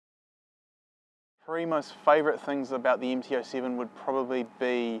Three most favourite things about the MT-07 would probably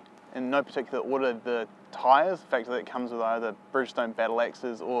be, in no particular order, the tyres. The fact that it comes with either Bridgestone Battle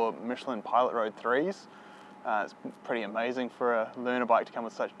Axes or Michelin Pilot Road 3s. It's pretty amazing for a learner bike to come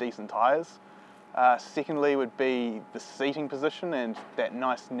with such decent tyres. Secondly would be the seating position and that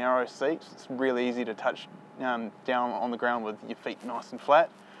nice narrow seat. It's really easy to touch down on the ground with your feet nice and flat.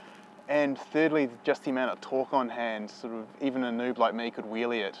 And thirdly, just the amount of torque on hand, sort of even a noob like me could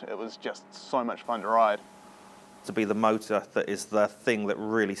wheelie it. It was just so much fun to ride. To be the motor that is the thing that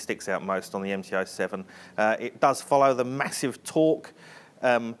really sticks out most on the MT-07. It does follow the massive torque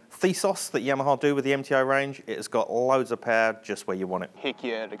thesis that Yamaha do with the MTO range. It's got loads of power just where you want it. Heck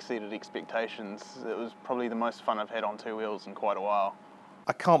yeah, it exceeded expectations. It was probably the most fun I've had on two wheels in quite a while.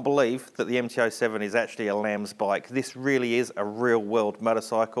 I can't believe that the MT-07 is actually a LAMS bike. This really is a real world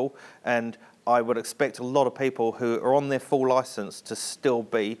motorcycle, and I would expect a lot of people who are on their full license to still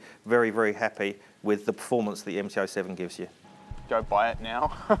be very, very happy with the performance that the MT-07 gives you. Go buy it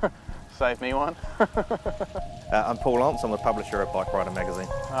now. Save me one. I'm Paul Lance, I'm the publisher of Bike Rider magazine.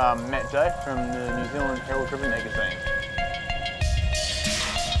 Matt J from the New Zealand Herald Tribune magazine.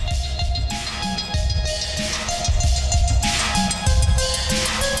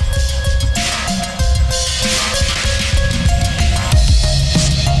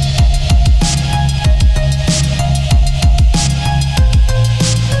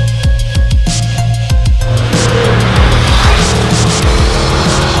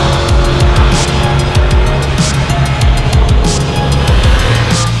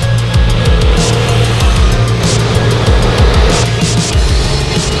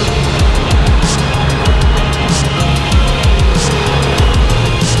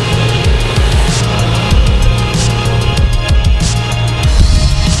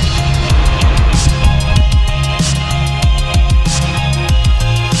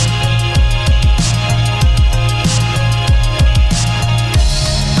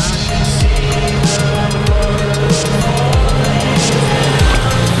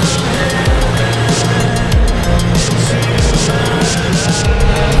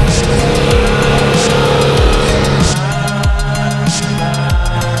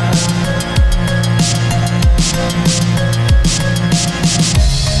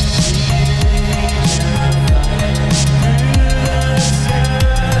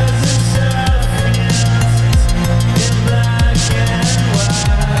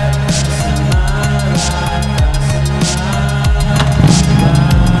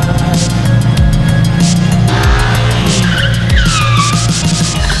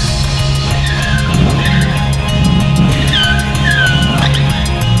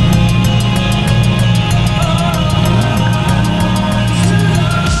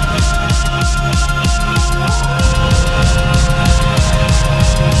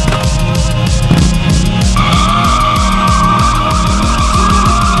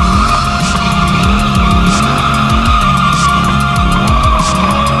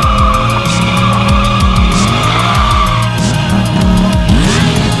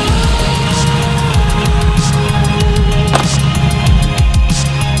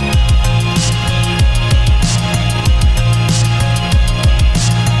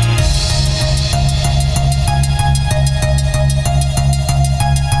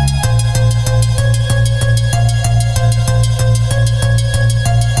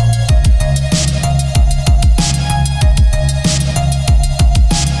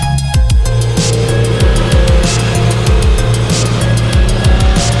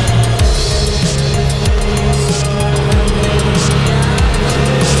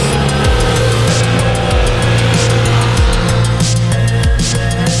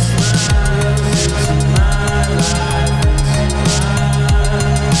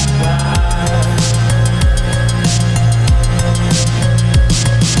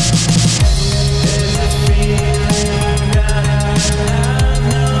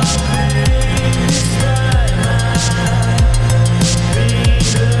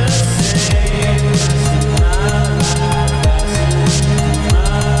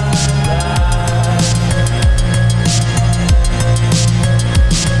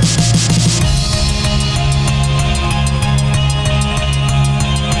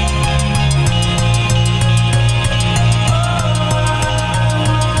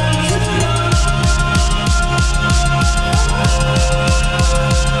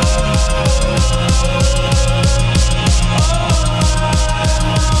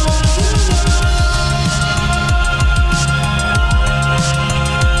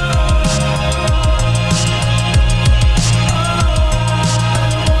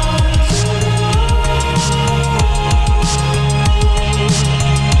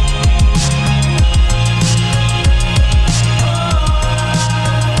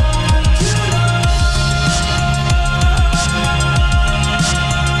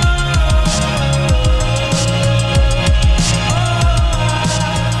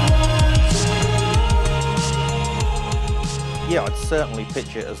 certainly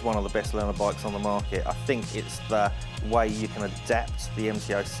pitch it as one of the best learner bikes on the market. I think it's the way you can adapt the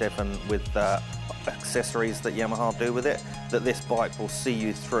MT-07 with the accessories that Yamaha do with it, that this bike will see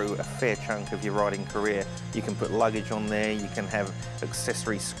you through a fair chunk of your riding career. You can put luggage on there, you can have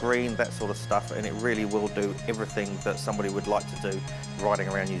accessory screen, that sort of stuff, and it really will do everything that somebody would like to do riding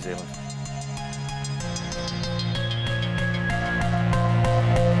around New Zealand.